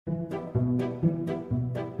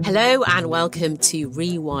Hello and welcome to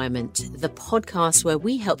Rewirement, the podcast where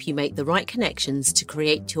we help you make the right connections to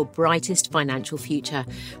create your brightest financial future,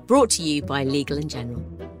 brought to you by Legal & General.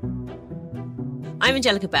 I'm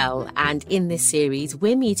Angelica Bell, and in this series,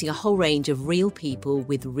 we're meeting a whole range of real people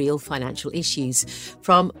with real financial issues,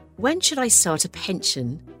 from when should I start a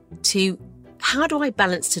pension to how do I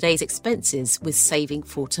balance today's expenses with saving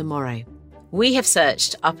for tomorrow? We have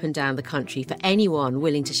searched up and down the country for anyone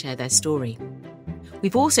willing to share their story.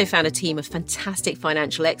 We've also found a team of fantastic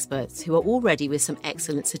financial experts who are all ready with some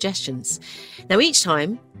excellent suggestions. Now, each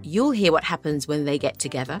time, you'll hear what happens when they get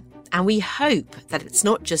together, and we hope that it's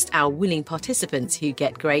not just our willing participants who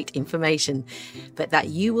get great information, but that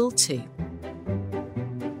you will too.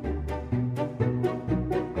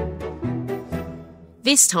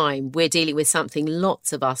 This time, we're dealing with something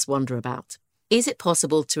lots of us wonder about. Is it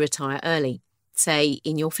possible to retire early, say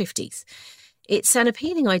in your 50s? It's an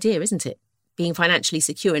appealing idea, isn't it? Being financially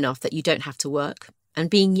secure enough that you don't have to work, and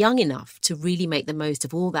being young enough to really make the most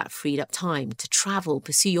of all that freed up time to travel,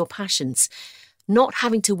 pursue your passions, not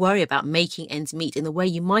having to worry about making ends meet in the way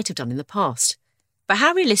you might have done in the past. But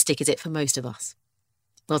how realistic is it for most of us?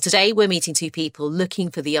 Well, today we're meeting two people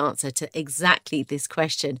looking for the answer to exactly this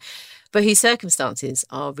question, but whose circumstances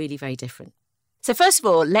are really very different. So first of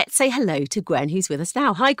all, let's say hello to Gwen, who's with us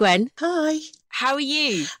now. Hi, Gwen. Hi. How are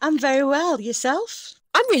you? I'm very well. Yourself?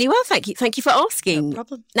 I'm really well, thank you. Thank you for asking. No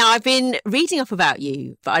problem. Now, I've been reading up about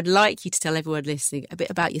you, but I'd like you to tell everyone listening a bit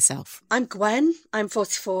about yourself. I'm Gwen. I'm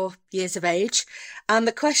 44 years of age. And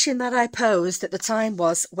the question that I posed at the time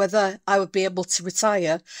was whether I would be able to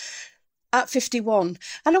retire at 51.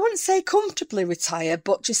 And I wouldn't say comfortably retire,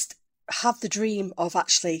 but just have the dream of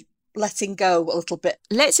actually letting go a little bit.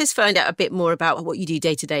 Let's just find out a bit more about what you do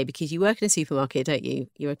day to day, because you work in a supermarket, don't you?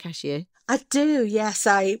 You're a cashier. I do, yes.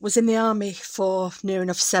 I was in the army for near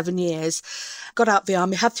enough 7 years, got out of the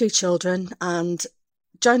army, had 3 children and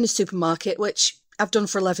joined the supermarket, which I've done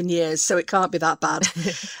for 11 years, so it can't be that bad.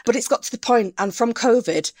 But it's got to the point, and from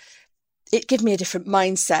COVID, it gave me a different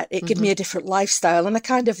mindset. It gave me a different lifestyle, and I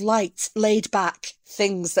kind of liked laid back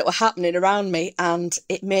things that were happening around me, and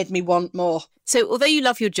it made me want more. So although you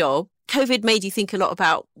love your job, COVID made you think a lot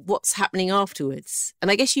about what's happening afterwards. And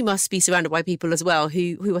I guess you must be surrounded by people as well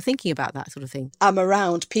who are thinking about that sort of thing. I'm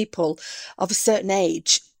around people of a certain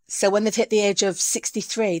age. So when they've hit the age of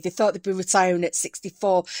 63, they thought they'd be retiring at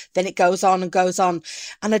 64. Then it goes on and goes on.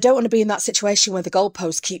 And I don't want to be in that situation where the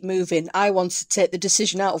goalposts keep moving. I want to take the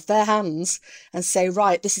decision out of their hands and say,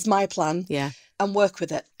 right, this is my plan. Yeah. And work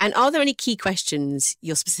with it. And are there any key questions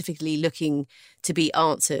you're specifically looking to be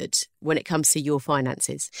answered when it comes to your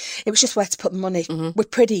finances? It was just where to put the money. We're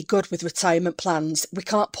pretty good with retirement plans. We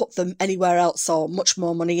can't put them anywhere else or much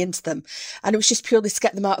more money into them. And it was just purely to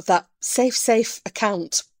get them out of that safe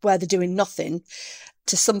account where they're doing nothing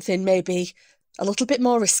to something maybe a little bit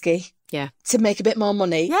more risky. Yeah. To make a bit more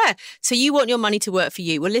money. Yeah. So you want your money to work for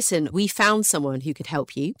you. Well, listen, we found someone who could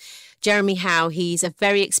help you. Jeremy Howe, he's a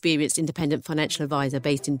very experienced independent financial advisor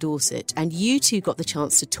based in Dorset, and you two got the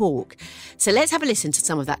chance to talk. So let's have a listen to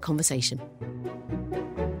some of that conversation.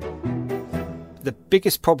 The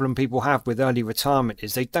biggest problem people have with early retirement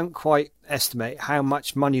is they don't quite estimate how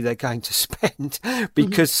much money they're going to spend,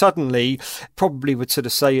 because suddenly, probably would sort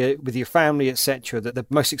of say with your family, etc., that the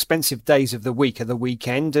most expensive days of the week are the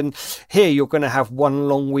weekend, and here you're going to have one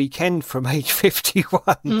long weekend from age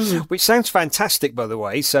 51, which sounds fantastic, by the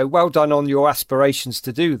way, so well done on your aspirations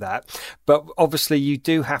to do that. But obviously you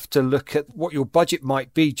do have to look at what your budget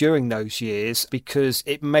might be during those years, because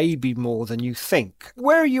it may be more than you think.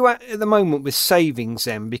 Where are you at the moment with savings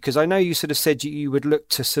then? Because I know you sort of said you would look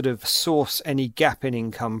to sort of source any gap in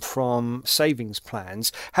income from savings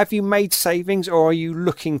plans. Have you made savings, or are you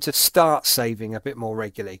looking to start saving a bit more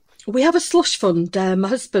regularly? We have a slush fund. My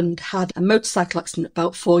husband had a motorcycle accident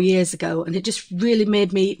about 4 years ago, and it just really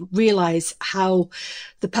made me realise how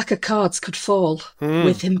the pack of cards could fall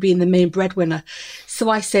with him being the main breadwinner.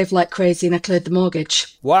 So I saved like crazy and I cleared the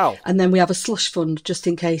mortgage. Wow. And then we have a slush fund just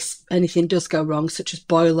in case anything does go wrong, such as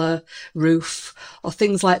boiler, roof, or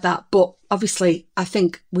things like that. But obviously, I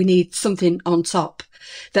think we need something on top,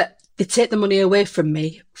 that they take the money away from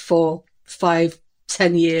me for 5-10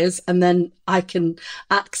 years and then I can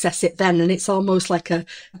access it then, and it's almost like a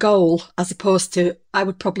goal, as opposed to I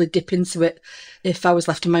would probably dip into it if I was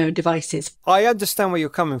left to my own devices. I understand where you're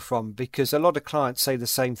coming from, because a lot of clients say the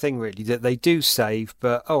same thing really, that they do save,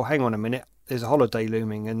 but oh, hang on a minute, there's a holiday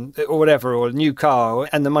looming or whatever, or a new car,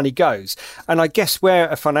 and the money goes. And I guess where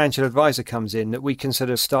a financial advisor comes in, that we can sort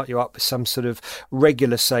of start you up with some sort of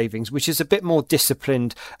regular savings, which is a bit more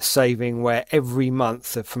disciplined saving, where every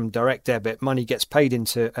month from direct debit money gets paid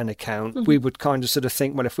into an account. We would kind of sort of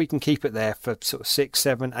think, well, if we can keep it there for sort of 6,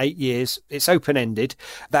 7, 8 years, it's open-ended,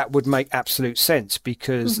 that would make absolute sense,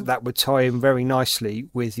 because that would tie in very nicely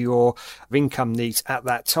with your income needs at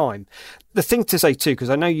that time. The thing to say too, because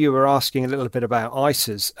I know you were asking a little bit about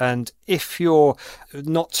ISAs, and if you're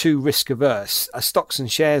not too risk averse, a stocks and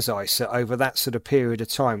shares ISA over that sort of period of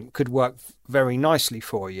time could work very nicely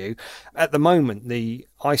for you. At the moment, the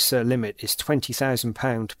ISA limit is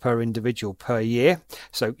 £20,000 per individual per year.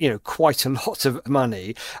 So, quite a lot of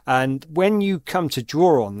money. And when you come to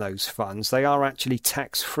draw on those funds, they are actually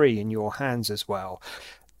tax free in your hands as well.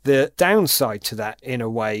 The downside to that, in a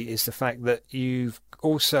way, is the fact that you've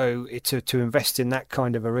also, to invest in that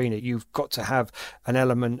kind of arena, you've got to have an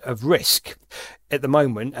element of risk. At the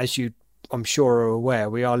moment, as you, I'm sure, are aware,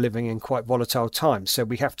 we are living in quite volatile times, so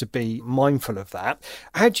we have to be mindful of that.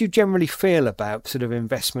 How do you generally feel about sort of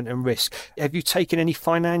investment and risk? Have you taken any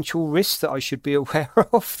financial risks that I should be aware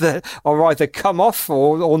of that are either come off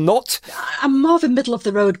or not? I'm more of a middle of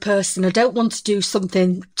the road person. I don't want to do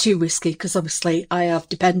something too risky, because obviously I have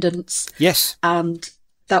dependents. Yes. And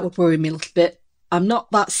that would worry me a little bit. I'm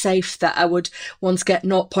not that safe that I would want to get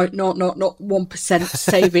 0.0001%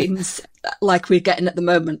 savings like we're getting at the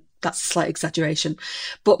moment. That's a slight exaggeration.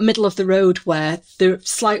 But middle of the road, where there are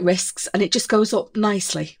slight risks and it just goes up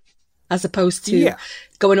nicely, as opposed to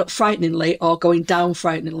going up frighteningly or going down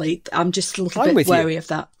frighteningly. I'm just a little bit wary of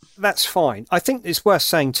that. That's fine. I think it's worth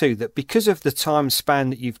saying too that because of the time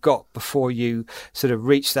span that you've got before you sort of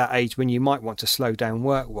reach that age when you might want to slow down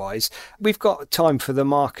work-wise, we've got time for the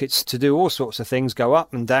markets to do all sorts of things, go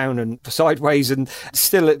up and down and sideways, and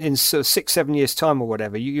still in sort of 6-7 years time or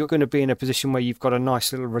whatever, you're going to be in a position where you've got a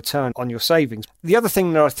nice little return on your savings. The other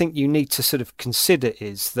thing that I think you need to sort of consider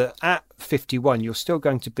is that at 51, you're still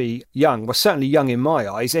going to be young. Well, certainly young in my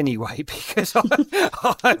eyes anyway, because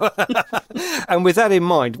and with that in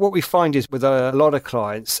mind, what we find is with a lot of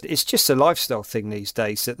clients, it's just a lifestyle thing these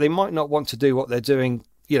days, that they might not want to do what they're doing,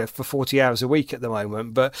 for 40 hours a week at the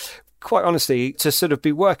moment, but quite honestly, to sort of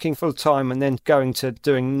be working full time and then going to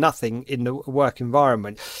doing nothing in the work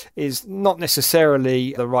environment is not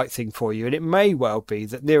necessarily the right thing for you. And it may well be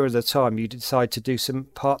that nearer the time you decide to do some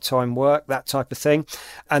part-time work, that type of thing.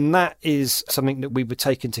 And that is something that we would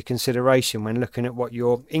take into consideration when looking at what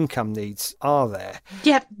your income needs are there.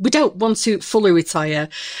 Yeah, we don't want to fully retire.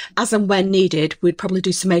 As and when needed, we'd probably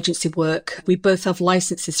do some agency work. We both have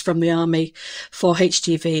licenses from the Army for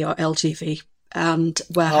HGV or LGV and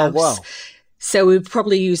warehouse. Oh, wow. So we'd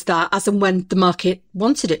probably use that as and when the market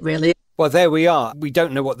wanted it, really. Well, there we are. We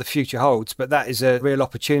don't know what the future holds, but that is a real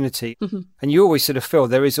opportunity. And you always sort of feel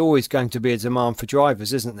there is always going to be a demand for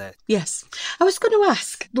drivers, isn't there? Yes. I was going to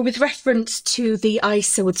ask, with reference to the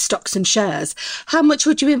ISA with stocks and shares, how much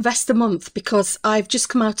would you invest a month? Because I've just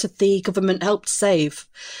come out of the government help to save,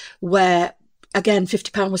 where again,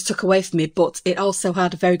 £50 was took away from me, but it also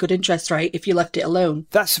had a very good interest rate if you left it alone.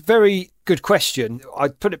 That's a very good question.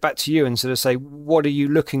 I'd put it back to you and sort of say, what are you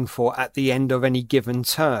looking for at the end of any given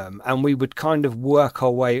term? And we would kind of work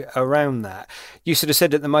our way around that. You sort of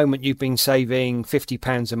said at the moment you've been saving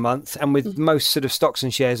 £50 a month, and with most sort of stocks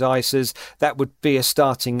and shares ISAs, that would be a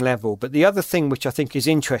starting level. But the other thing which I think is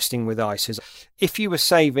interesting with ISAs, if you were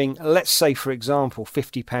saving, let's say, for example,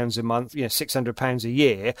 £50 a month, £600 a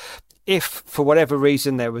year, if for whatever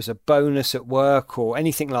reason there was a bonus at work or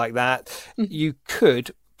anything like that, you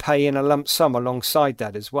could pay in a lump sum alongside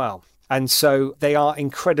that as well. And so they are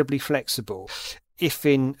incredibly flexible. If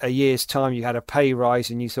in a year's time you had a pay rise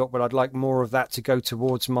and you thought, well, I'd like more of that to go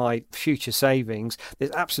towards my future savings,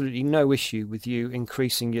 there's absolutely no issue with you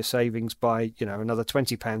increasing your savings by, another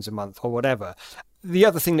 £20 a month or whatever. The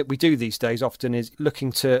other thing that we do these days often is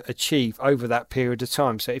looking to achieve over that period of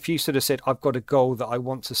time. So if you sort of said, I've got a goal that I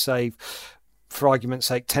want to save, for argument's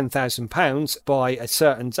sake, £10,000 by a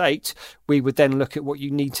certain date, we would then look at what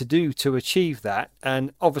you need to do to achieve that.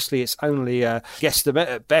 And obviously it's only a guesstimate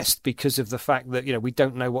at best because of the fact that, we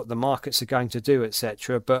don't know what the markets are going to do,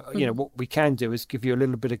 etc. But, what we can do is give you a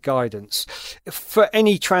little bit of guidance. For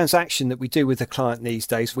any transaction that we do with a client these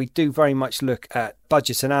days, we do very much look at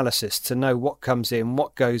budget analysis to know what comes in,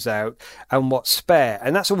 what goes out, and what's spare.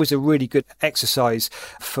 And that's always a really good exercise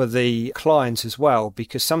for the clients as well,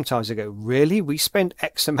 because sometimes they go, really? We spend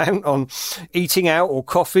X amount on eating out or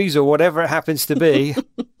coffees or whatever it happens to be.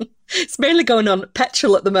 It's mainly going on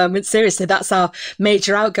petrol at the moment. Seriously, that's our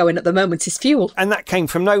major outgoing at the moment is fuel. And that came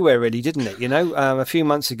from nowhere, really, didn't it? You know, a few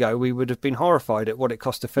months ago, we would have been horrified at what it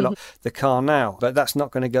cost to fill up the car now. But that's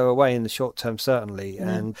not going to go away in the short term, certainly.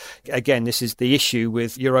 And again, this is the issue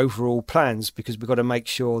with your overall plans, because we've got to make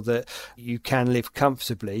sure that you can live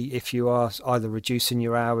comfortably if you are either reducing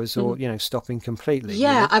your hours or, you know, stopping completely.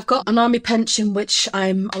 Yeah, you know? I've got an army pension, which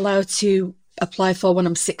I'm allowed to apply for when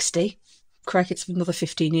I'm 60. Correct, it's another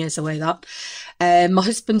 15 years away, that. My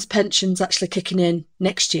husband's pension's actually kicking in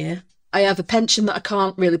next year. I have a pension that I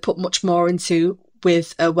can't really put much more into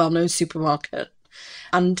with a well-known supermarket.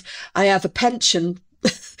 And I have a pension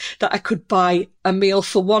that I could buy a meal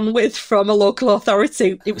for one with from a local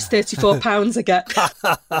authority. It was £34 I get.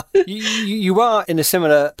 You are in a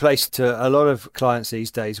similar place to a lot of clients these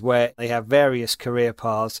days, where they have various career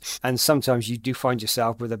paths, and sometimes you do find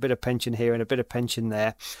yourself with a bit of pension here and a bit of pension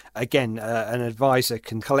there. Again, an advisor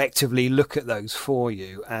can collectively look at those for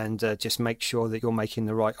you and just make sure that you're making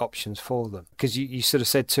the right options for them. Because you sort of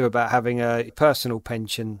said too about having a personal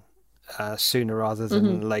pension sooner rather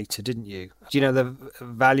than later, didn't you? Do you know the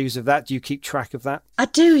values of that? Do you keep track of that? I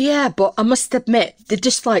do, yeah, but I must admit, they're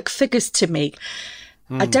just like figures to me.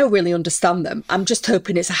 I don't really understand them. I'm just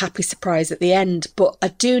hoping it's a happy surprise at the end. But I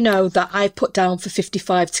do know that I put down for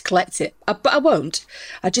 55 to collect it. But I won't.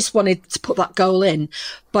 I just wanted to put that goal in.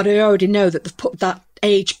 But I already know that they've put that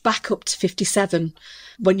age back up to 57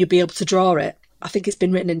 when you'll be able to draw it. I think it's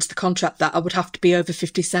been written into the contract that I would have to be over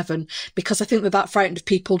 57, because I think they're that frightened of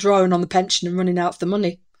people drawing on the pension and running out of the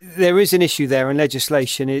money. There is an issue there in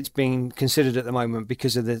legislation. It's being considered at the moment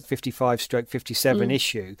because of the 55/57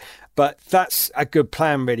 issue. But that's a good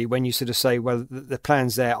plan, really, when you sort of say, well, the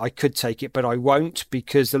plan's there, I could take it, but I won't,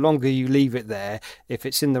 because the longer you leave it there, if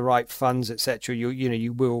it's in the right funds, etc.,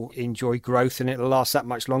 you will enjoy growth, and it'll last that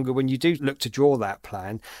much longer when you do look to draw that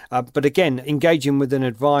plan. But again, engaging with an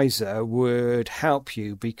advisor would help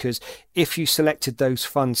you, because if you selected those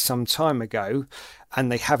funds some time ago, and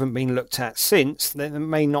they haven't been looked at since, they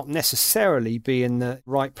may not necessarily be in the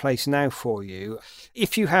right place now for you.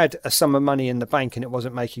 If you had a sum of money in the bank and it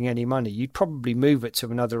wasn't making any money, you'd probably move it to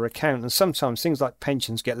another account. And sometimes things like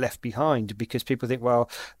pensions get left behind because people think, well,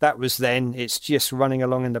 that was then, it's just running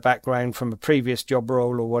along in the background from a previous job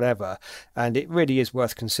role or whatever. And it really is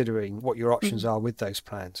worth considering what your options are with those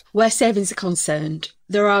plans. Where savings are concerned,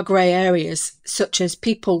 there are grey areas, such as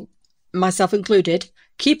people, myself included,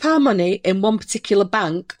 keep our money in one particular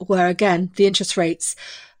bank where, again, the interest rates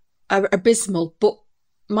are abysmal. But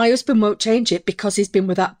my husband won't change it because he's been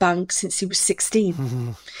with that bank since he was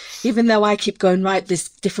 16. Even though I keep going, right, there's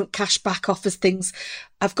different cashback offers, things,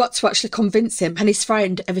 I've got to actually convince him. And he's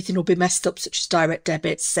frightened everything will be messed up, such as direct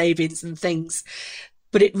debits, savings and things.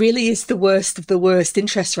 But it really is the worst of the worst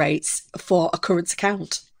interest rates for a current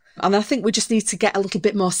account. And I think we just need to get a little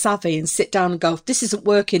bit more savvy and sit down and go, this isn't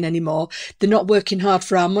working anymore. They're not working hard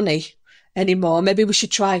for our money anymore. Maybe we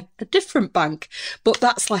should try a different bank. But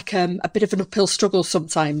that's like a bit of an uphill struggle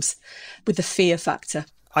sometimes with the fear factor.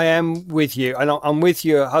 I am with you, and I'm with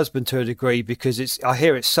your husband to a degree, because I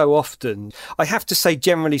hear it so often. I have to say,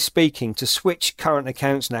 generally speaking, to switch current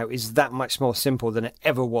accounts now is that much more simple than it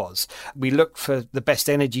ever was. We look for the best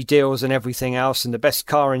energy deals and everything else, and the best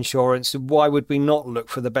car insurance. Why would we not look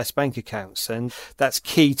for the best bank accounts? And that's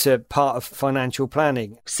key to part of financial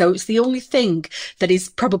planning. So it's the only thing that is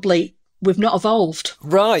probably we've not evolved.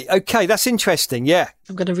 Right. Okay. That's interesting. Yeah.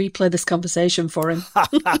 I'm going to replay this conversation for him.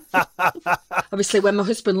 Obviously, when my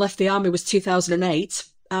husband left the army was 2008,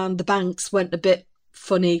 and the banks went a bit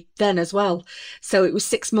funny then as well. So it was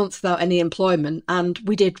 6 months without any employment, and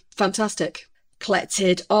we did fantastic.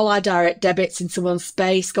 Collected all our direct debits into one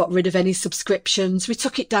space, got rid of any subscriptions. We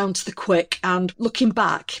took it down to the quick, and looking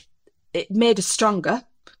back, it made us stronger,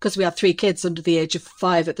 because we had 3 kids under the age of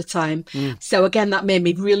 5 at the time. So again, that made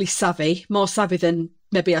me really savvy, more savvy than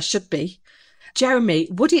maybe I should be. Jeremy,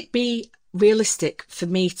 would it be realistic for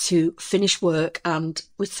me to finish work and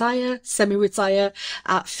retire, semi-retire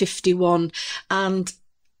at 51 and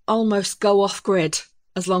almost go off grid,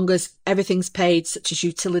 as long as everything's paid, such as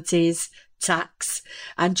utilities, tax,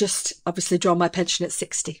 and just obviously draw my pension at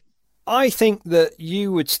 60? I think that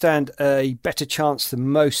you would stand a better chance than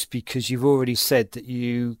most, because you've already said that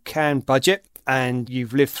you can budget and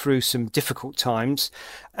you've lived through some difficult times.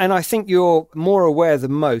 And I think you're more aware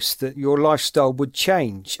than most that your lifestyle would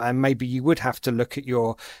change, and maybe you would have to look at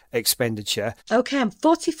your expenditure. Okay, I'm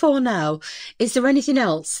 44 now. Is there anything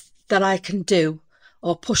else that I can do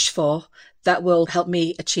or push for that will help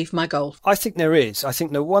me achieve my goal? I think there is. I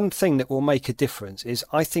think the one thing that will make a difference is,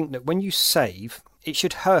 I think that when you save, it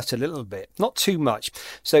should hurt a little bit, not too much.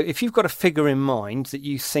 So if you've got a figure in mind that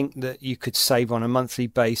you think that you could save on a monthly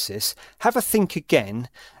basis, have a think again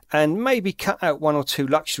and maybe cut out one or two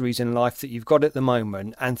luxuries in life that you've got at the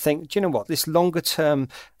moment and think, do you know what, this longer term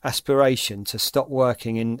aspiration to stop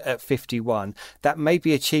working at 51, that may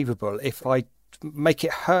be achievable if I make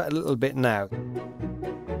it hurt a little bit now.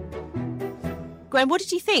 Gwen, what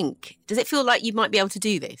did you think? Does it feel like you might be able to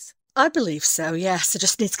do this? I believe so, yes. I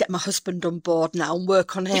just need to get my husband on board now and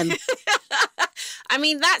work on him. I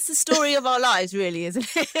mean, that's the story of our lives, really, isn't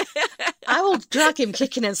it? I will drag him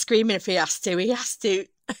kicking and screaming if he has to. He has to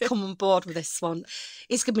come on board with this one.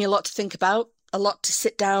 He's given me a lot to think about, a lot to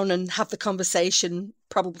sit down and have the conversation,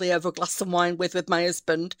 probably over a glass of wine with my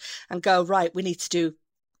husband, and go, right, we need to do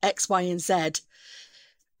X, Y, and Z.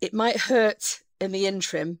 It might hurt in the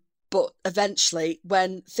interim, but eventually,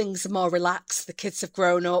 when things are more relaxed, the kids have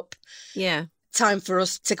grown up. Yeah. Time for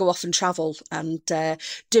us to go off and travel and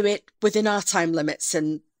do it within our time limits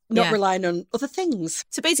and not relying on other things.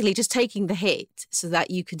 So basically just taking the hit so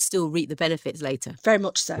that you can still reap the benefits later. Very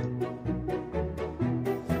much so.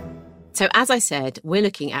 So as I said, we're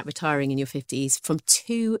looking at retiring in your 50s from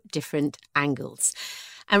two different angles.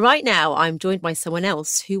 And right now I'm joined by someone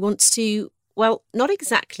else who wants to, well, not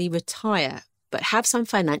exactly retire, but have some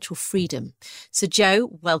financial freedom. So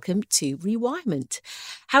Jo, welcome to Rewirement.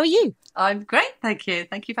 How are you? I'm great, thank you.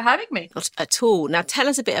 Thank you for having me. Not at all. Now tell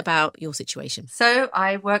us a bit about your situation. So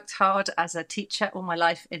I worked hard as a teacher all my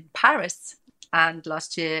life in Paris. And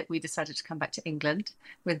last year we decided to come back to England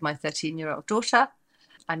with my 13-year-old daughter.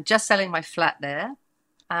 I'm just selling my flat there.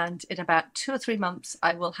 And in about 2 or 3 months,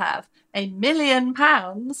 I will have £1 million,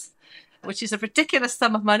 which is a ridiculous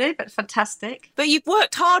sum of money, but fantastic. But you've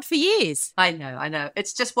worked hard for years. I know.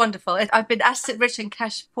 It's just wonderful. I've been asset rich and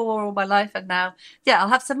cash poor all my life, and now, I'll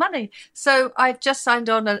have some money. So I've just signed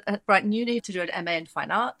on at Brighton Uni to do an MA in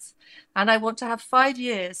Fine Arts, and I want to have 5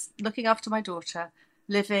 years looking after my daughter,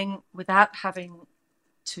 living without having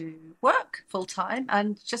to work full time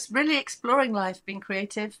and just really exploring life, being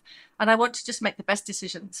creative. And I want to just make the best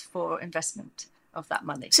decisions for investment of that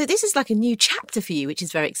money. So this is like a new chapter for you, which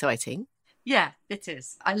is very exciting. Yeah, it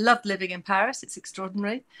is. I love living in Paris. It's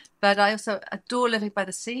extraordinary. But I also adore living by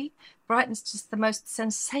the sea. Brighton's just the most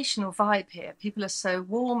sensational vibe here. People are so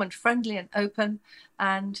warm and friendly and open.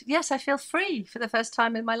 And yes, I feel free for the first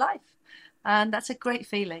time in my life. And that's a great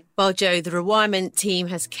feeling. Well, Jo, the Rewirement team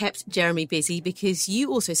has kept Jeremy busy because you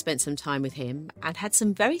also spent some time with him and had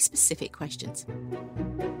some very specific questions.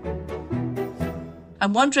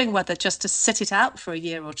 I'm wondering whether just to sit it out for a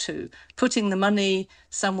year or two, putting the money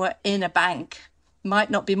somewhere in a bank might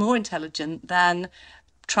not be more intelligent than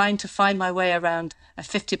trying to find my way around a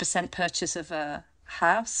 50% purchase of a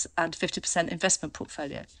house and 50% investment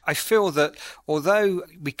portfolio. I feel that although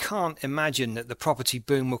we can't imagine that the property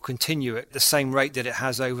boom will continue at the same rate that it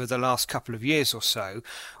has over the last couple of years or so,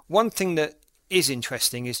 one thing that is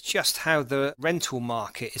interesting is just how the rental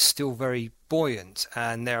market is still very buoyant,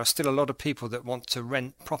 and there are still a lot of people that want to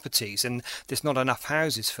rent properties, and there's not enough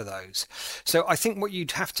houses for those. So I think what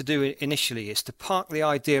you'd have to do initially is to park the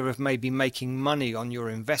idea of maybe making money on your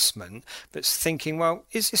investment, but thinking, well,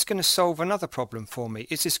 is this going to solve another problem for me?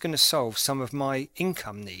 Is this going to solve some of my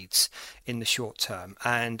income needs in the short term?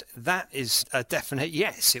 And that is a definite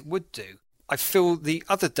yes, it would do. I feel the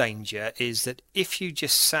other danger is that if you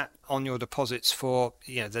just sat on your deposits for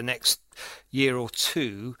the next year or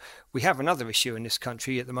two, we have another issue in this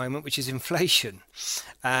country at the moment, which is inflation.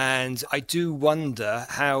 And I do wonder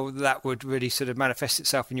how that would really sort of manifest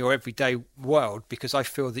itself in your everyday world, because I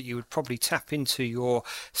feel that you would probably tap into your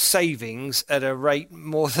savings at a rate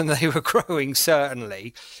more than they were growing,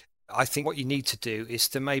 certainly. I think what you need to do is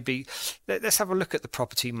to maybe, let's have a look at the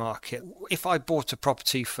property market. If I bought a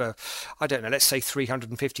property for, I don't know, let's say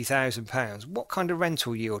 £350,000, what kind of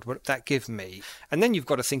rental yield would that give me? And then you've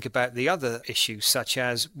got to think about the other issues, such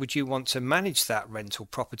as, would you want to manage that rental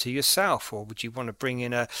property yourself, or would you want to bring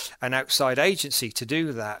in an outside agency to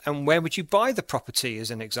do that? And where would you buy the property,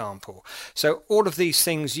 as an example? So all of these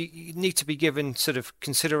things you need to be given sort of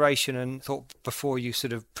consideration and thought before you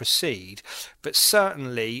sort of proceed. But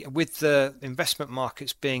certainly, with the investment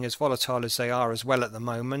markets being as volatile as they are as well at the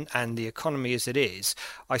moment, and the economy as it is,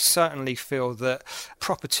 I certainly feel that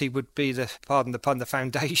property would be the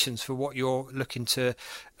foundations for what you're looking to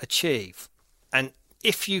achieve. And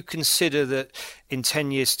if you consider that in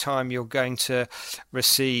 10 years' time you're going to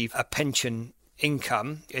receive a pension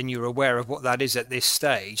income and you're aware of what that is at this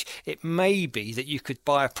stage, it may be that you could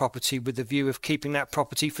buy a property with the view of keeping that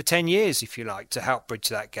property for 10 years, if you like, to help bridge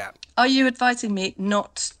that gap. Are you advising me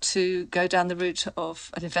not to go down the route of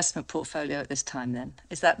an investment portfolio at this time then?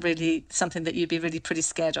 Is that really something that you'd be really pretty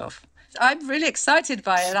scared of? I'm really excited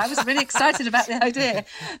by it. I was really excited about the idea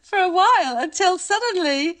for a while until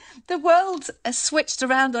suddenly the world switched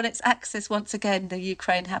around on its axis once again. The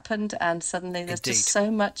Ukraine happened and suddenly there's just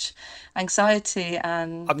so much anxiety.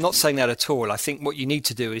 And I'm not saying that at all. I think what you need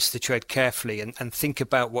to do is to tread carefully and think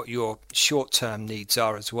about what your short-term needs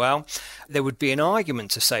are as well. There would be an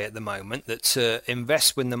argument to say at the moment that to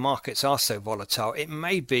invest when the markets are so volatile, it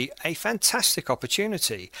may be a fantastic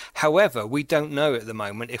opportunity. However, we don't know at the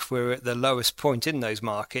moment if we're at the lowest point in those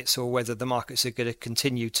markets or whether the markets are going to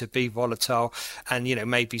continue to be volatile and,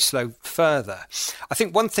 maybe slow further. I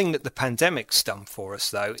think one thing that the pandemic's done for us,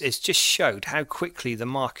 though, is just showed how quickly the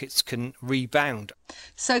markets can rebound.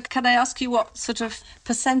 So can I ask you what sort of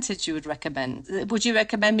percentage you would recommend? Would you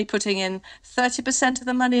recommend me putting in 30% of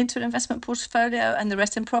the money into an investment portfolio and the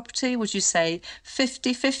rest in property? Would you say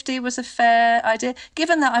 50-50 was a fair idea?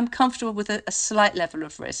 Given that I'm comfortable with a slight level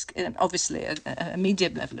of risk, obviously a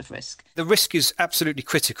medium level of risk. The risk is absolutely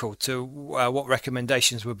critical to what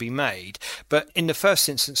recommendations would be made. But in the first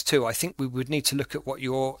instance too, I think we would need to look at what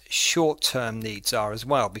your short-term needs are as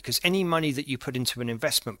well, because any money that you put into an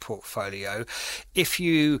investment portfolio, if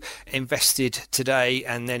you invested today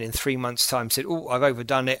and then in 3 months' time said, I've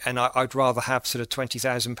overdone it and I'd rather have sort of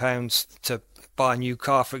 £20,000 to buy a new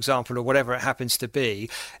car, for example, or whatever it happens to be,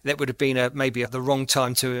 that would have been maybe the wrong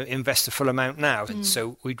time to invest the full amount now. And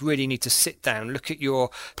so we'd really need to sit down, look at your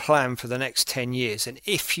plan for the next 10 years. And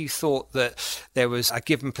if you thought that there was a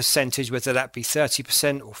given percentage, whether that be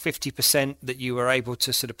 30% or 50%, that you were able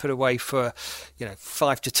to sort of put away for,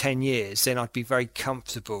 5 to 10 years, then I'd be very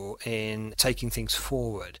comfortable in taking things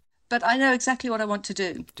forward. But I know exactly what I want to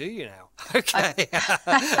do. Do you now? Okay.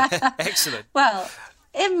 Excellent. Well,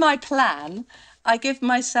 in my plan, I give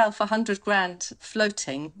myself 100 grand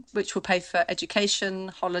floating, which will pay for education,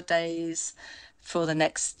 holidays for the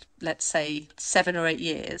next, let's say, 7 or 8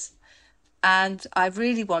 years. And I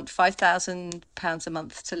really want £5,000 a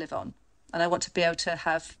month to live on. And I want to be able to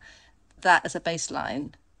have that as a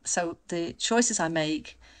baseline. So the choices I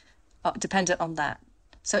make are dependent on that.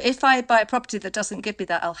 So if I buy a property that doesn't give me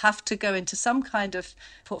that, I'll have to go into some kind of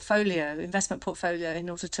investment portfolio, in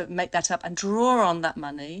order to make that up and draw on that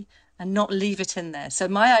money and not leave it in there. So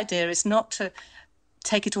my idea is not to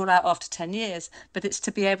take it all out after 10 years, but it's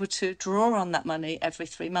to be able to draw on that money every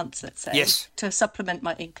 3 months, let's say, to supplement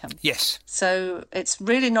my income. Yes. So it's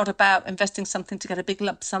really not about investing something to get a big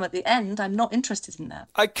lump sum at the end. I'm not interested in that.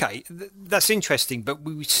 Okay, that's interesting, but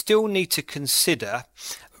we still need to consider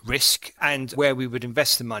risk and where we would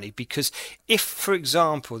invest the money, because if, for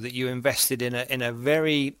example, that you invested in a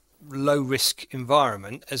very low risk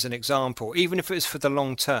environment, as an example, even if it was for the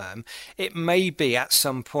long term, it may be at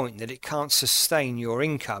some point that it can't sustain your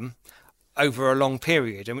income over a long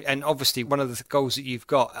period. And obviously one of the goals that you've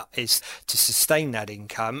got is to sustain that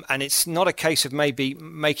income, and it's not a case of maybe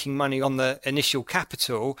making money on the initial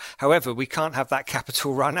capital. However, we can't have that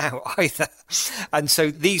capital run out either. And so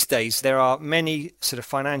these days there are many sort of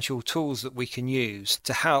financial tools that we can use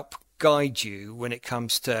to help guide you when it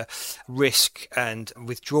comes to risk and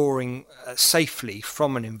withdrawing safely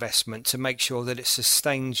from an investment to make sure that it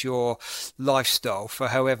sustains your lifestyle for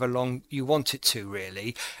however long you want it to,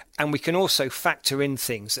 really. And we can also factor in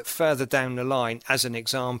things that further down the line, as an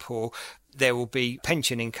example, there will be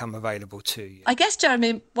pension income available to you. I guess,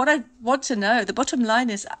 Jeremy, what I want to know, the bottom line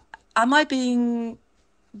is, am I being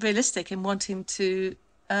realistic in wanting to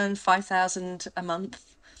earn £5,000 a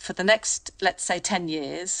month for the next, let's say, 10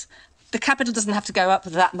 years? The capital doesn't have to go up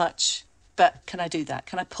that much, but can I do that?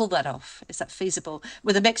 Can I pull that off? Is that feasible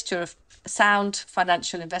with a mixture of sound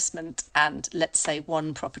financial investment and, let's say,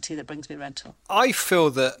 one property that brings me rental? I feel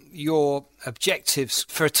that your objectives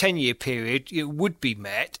for a 10-year period would be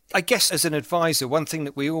met. I guess as an advisor, one thing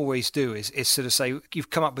that we always do is sort of say, you've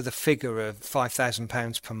come up with a figure of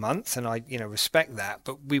 £5,000 per month, and I respect that,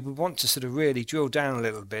 but we would want to sort of really drill down a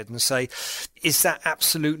little bit and say, is that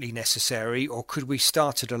absolutely necessary, or could we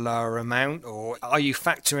start at a lower amount, or are you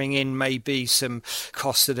factoring in maybe some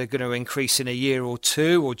costs that are going to increase in a year or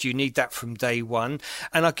two, or do you need that from day one?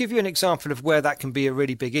 And I'll give you an example of where that can be a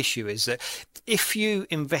really big issue, is that if you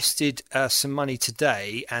invested some money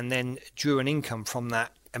today and then drew an income from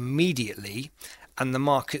that immediately, and the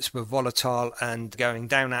markets were volatile and going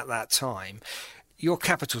down at that time, your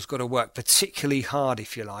capital's got to work particularly hard,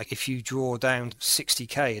 if you like, if you draw down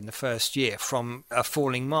 60k in the first year from a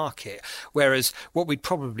falling market. Whereas what we'd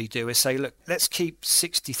probably do is say, look, let's keep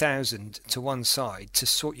 60,000 to one side to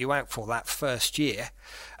sort you out for that first year,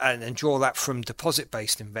 and draw that from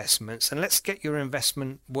deposit-based investments, and let's get your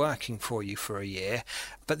investment working for you for a year.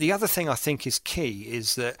 But the other thing I think is key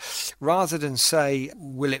is that rather than say,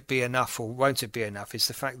 will it be enough or won't it be enough, is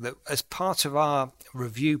the fact that as part of our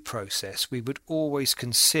review process, we would always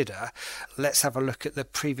consider, let's have a look at the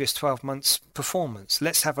previous 12 months performance.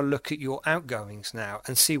 Let's have a look at your outgoings now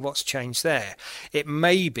and see what's changed there. It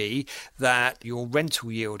may be that your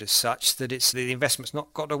rental yield is such that the investment's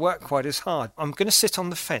not got to work quite as hard. I'm going to sit on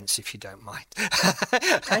the fence, if you don't mind.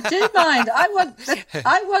 I do mind. I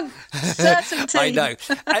want certainty. I know.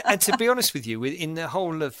 And to be honest with you, in the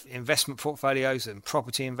whole of investment portfolios and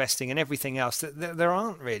property investing and everything else, there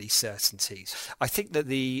aren't really certainties. I think that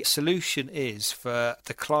the solution is for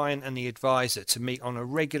the client and the advisor to meet on a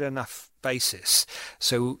regular enough basis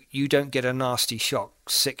so you don't get a nasty shock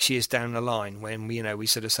 6 years down the line when we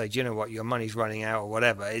sort of say, do you know what, your money's running out or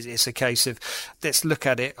whatever. It's a case of, let's look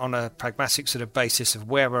at it on a pragmatic sort of basis of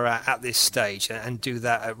where we're at this stage, and do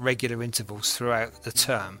that at regular intervals throughout the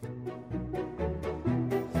term.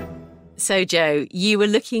 So, Jo, you were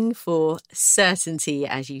looking for certainty,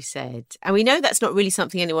 as you said. And we know that's not really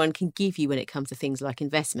something anyone can give you when it comes to things like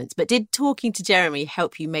investments. But did talking to Jeremy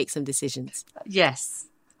help you make some decisions? Yes.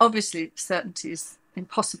 Obviously, certainty is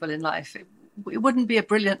impossible in life. It wouldn't be a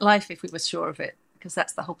brilliant life if we were sure of it, because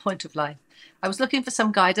that's the whole point of life. I was looking for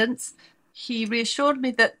some guidance. He reassured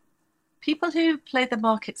me that people who play the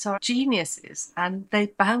markets are geniuses, and they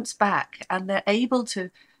bounce back, and they're able to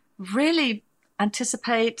really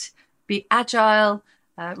anticipate, be agile,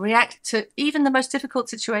 react to even the most difficult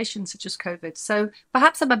situations such as COVID. So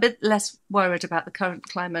perhaps I'm a bit less worried about the current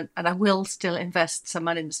climate, and I will still invest some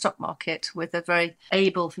money in the stock market with a very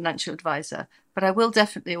able financial advisor. But I will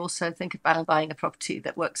definitely also think about buying a property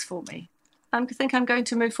that works for me. I think I'm going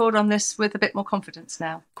to move forward on this with a bit more confidence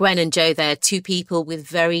now. Gwen and Jo, they're two people with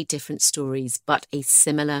very different stories, but a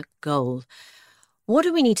similar goal. What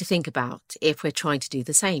do we need to think about if we're trying to do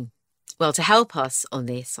the same? Well, to help us on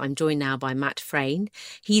this, I'm joined now by Matt Frayne.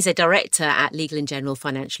 He's a director at Legal & General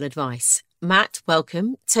Financial Advice. Matt,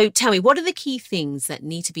 welcome. So tell me, what are the key things that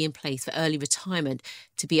need to be in place for early retirement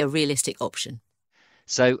to be a realistic option?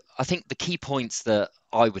 So I think the key points that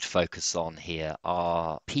I would focus on here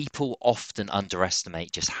are people often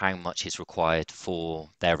underestimate just how much is required for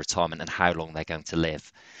their retirement and how long they're going to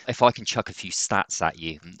live. If I can chuck a few stats at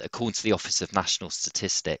you, according to the Office of National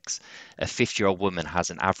Statistics, a 50-year-old woman has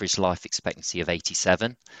an average life expectancy of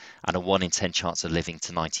 87 and a 1 in 10 chance of living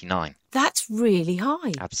to 99. That's really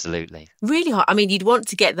high. Absolutely. Really high. I mean, you'd want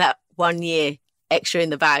to get that 1 year extra in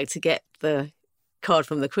the bag to get the card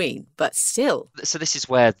from the Queen, but still. So this is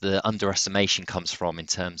where the underestimation comes from in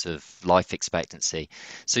terms of life expectancy.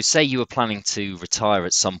 So say you were planning to retire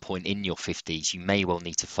at some point in your 50s, you may well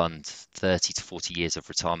need to fund 30 to 40 years of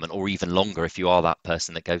retirement, or even longer if you are that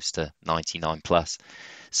person that goes to 99 plus.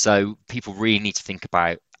 So people really need to think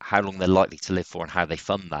about how long they're likely to live for and how they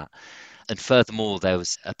fund that. And furthermore, there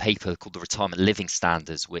was a paper called the Retirement Living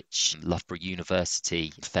Standards, which Loughborough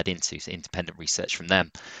University fed into, so independent research from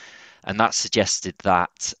them. And that suggested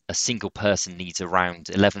that a single person needs around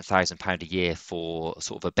 £11,000 a year for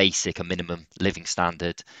sort of a minimum living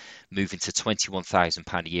standard, moving to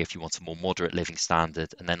 £21,000 a year if you want a more moderate living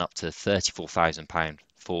standard, and then up to £34,000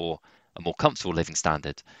 for a more comfortable living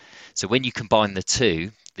standard. So when you combine the two,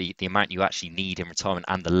 the amount you actually need in retirement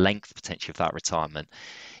and the length potentially of that retirement,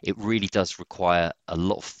 it really does require a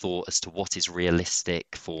lot of thought as to what is realistic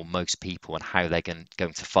for most people and how they're going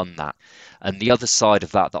to fund that. And the other side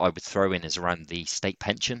of that I would throw in is around the state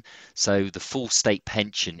pension. So the full state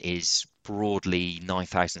pension is broadly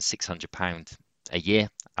 £9,600 a year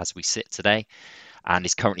as we sit today, and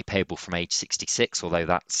is currently payable from age 66, although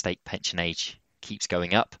that state pension age keeps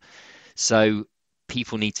going up. So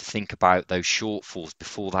people need to think about those shortfalls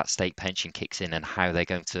before that state pension kicks in and how they're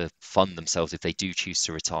going to fund themselves if they do choose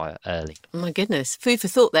to retire early. Oh my goodness, food for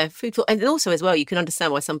thought there. Food for, and also as well, you can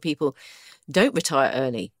understand why some people don't retire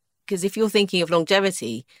early. Because if you're thinking of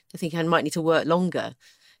longevity, I think I might need to work longer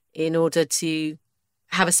in order to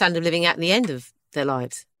have a standard of living at the end of their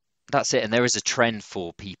lives. That's it. And there is a trend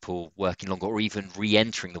for people working longer or even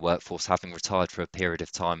re-entering the workforce, having retired for a period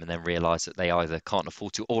of time and then realise that they either can't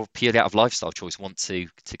afford to or purely out of lifestyle choice want to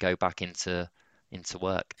go back into into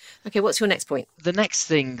work. Okay, what's your next point? The next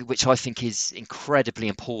thing, which I think is incredibly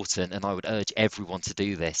important, and I would urge everyone to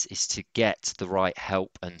do this, is to get the right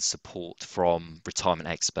help and support from retirement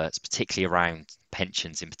experts, particularly around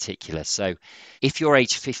pensions in particular. So if you're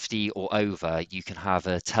age 50 or over, you can have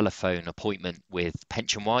a telephone appointment with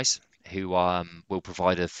PensionWise, who will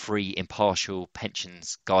provide a free impartial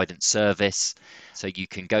pensions guidance service. So you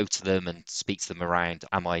can go to them and speak to them around,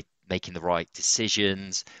 am I making the right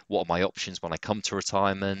decisions? What are my options when I come to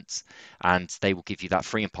retirement? And they will give you that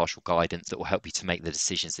free impartial guidance that will help you to make the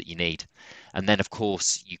decisions that you need. And then, of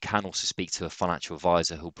course, you can also speak to a financial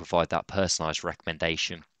advisor who will provide that personalised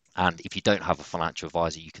recommendation. And if you don't have a financial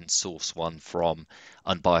advisor, you can source one from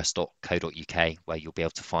unbiased.co.uk, where you'll be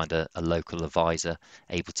able to find a local advisor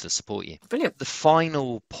able to support you. Brilliant. The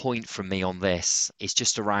final point from me on this is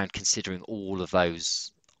just around considering all of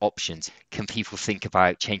those options. Can people think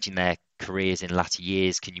about changing their careers in latter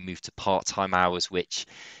years? Can you move to part-time hours, which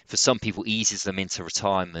for some people eases them into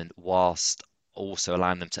retirement whilst also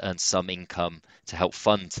allowing them to earn some income to help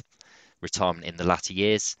fund retirement in the latter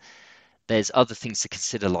years? There's other things to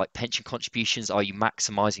consider, like pension contributions. Are you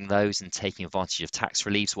maximising those and taking advantage of tax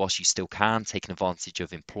reliefs whilst you still can, taking advantage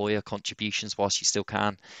of employer contributions whilst you still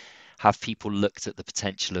can? Have people looked at the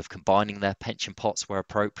potential of combining their pension pots where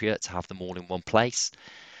appropriate to have them all in one place?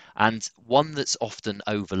 And one that's often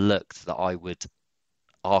overlooked that I would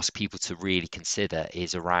ask people to really consider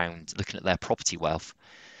is around looking at their property wealth.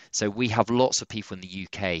 So we have lots of people in the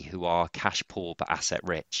UK who are cash poor but asset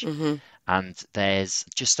rich. Mm-hmm. And there's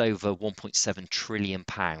just over £1.7 trillion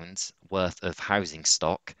worth of housing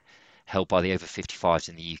stock held by the over 55s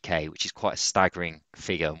in the UK, which is quite a staggering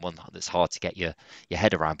figure and one that's hard to get your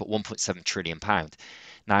head around, but £1.7 trillion.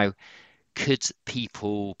 Now, could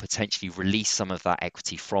people potentially release some of that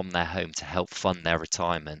equity from their home to help fund their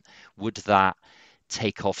retirement? Would that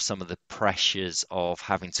take off some of the pressures of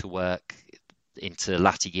having to work into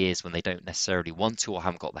latter years when they don't necessarily want to or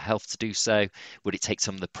haven't got the health to do so? Would it take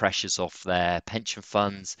some of the pressures off their pension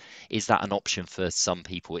funds? Is that an option for some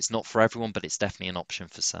people? It's not for everyone, but it's definitely an option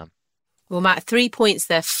for some. Well, Matt, 3 points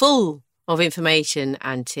there full of information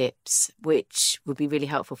and tips, which would be really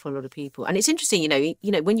helpful for a lot of people. And it's interesting, you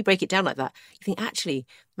know, when you break it down like that, you think, actually,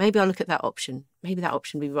 maybe I'll look at that option. Maybe that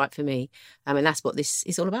option would be right for me. And that's what this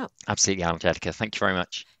is all about. Absolutely, Angelica. Thank you very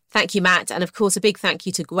much. Thank you, Matt. And of course, a big thank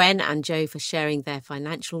you to Gwen and Joe for sharing their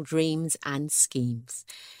financial dreams and schemes.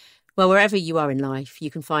 Well, wherever you are in life,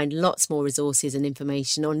 you can find lots more resources and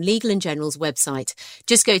information on Legal & General's website.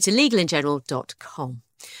 Just go to legalandgeneral.com.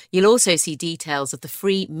 You'll also see details of the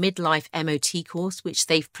free midlife MOT course, which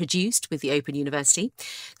they've produced with the Open University.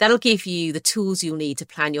 That'll give you the tools you'll need to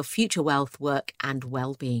plan your future wealth, work and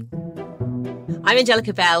well-being. I'm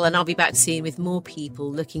Angelica Bell, and I'll be back soon with more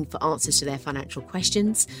people looking for answers to their financial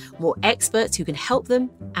questions, more experts who can help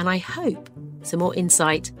them, and I hope some more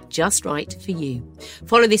insight just right for you.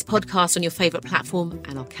 Follow this podcast on your favourite platform,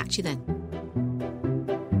 and I'll catch you then.